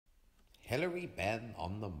Hillary Benn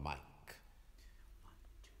on the mic.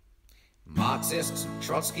 Marxists,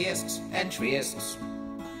 Trotskyists, entryists,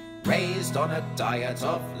 raised on a diet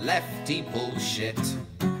of lefty bullshit.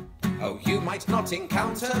 Oh, you might not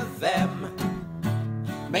encounter them,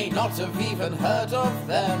 may not have even heard of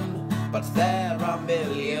them, but there are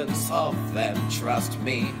millions of them, trust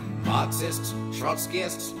me. Marxists,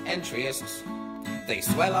 Trotskyists, entryists, they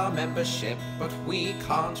swell our membership, but we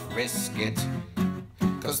can't risk it,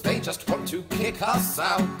 'cause they just want to kick us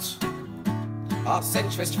out. Our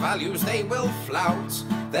centrist values they will flout,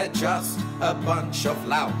 they're just a bunch of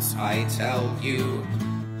louts, I tell you.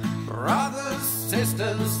 Brothers,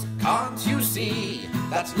 sisters, can't you see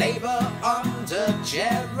that Labour under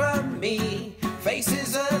Jeremy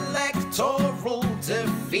faces electoral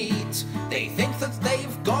defeat? They think that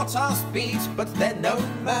they've got us beat, but they're no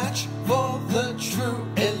match for the true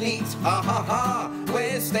elite. Ahaha,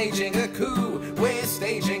 we're staging a coup, we're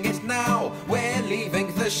staging it now, we're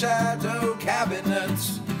leaving the shadow cabinet.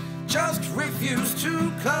 Just refuse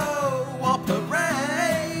to cooperate.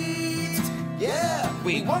 Yeah,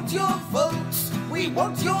 we want your votes, we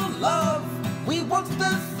want your love, we want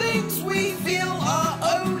the things we feel are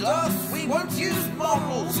owed us. We won't use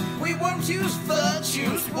morals, we won't use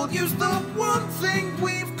virtues, we'll use the one thing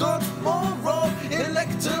we've got more of,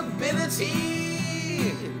 electability.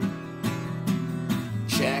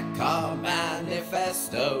 Check our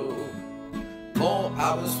manifesto, more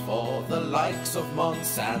hours for the likes of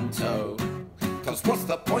Monsanto. 'Cause what's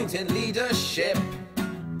the point in leadership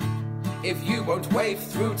if you won't wave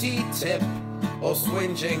through T-tip or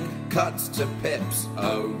swinging cuts to pips?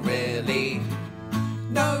 Oh really?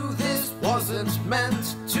 No, this wasn't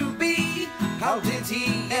meant to be. How did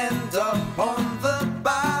he end up on the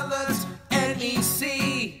ballot?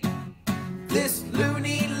 NEC. This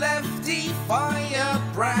loony lefty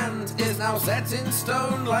firebrand is now set in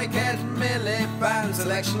stone like Ed Miliband's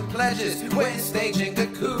election pledges. We're staging a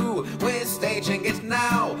coup, we're staging it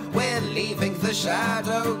now, we're leaving the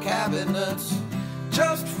shadow cabinet.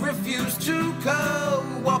 Just refuse to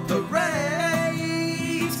cooperate.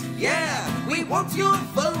 Yeah, we want your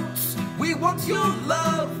votes, we want your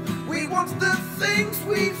love, we want the things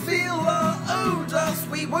we feel are owed us.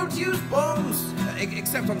 We won't use bombs,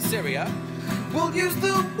 except on Syria. We'll use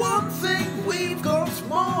the one thing we've got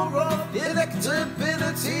more of,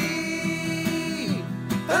 electability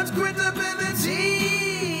and credibility.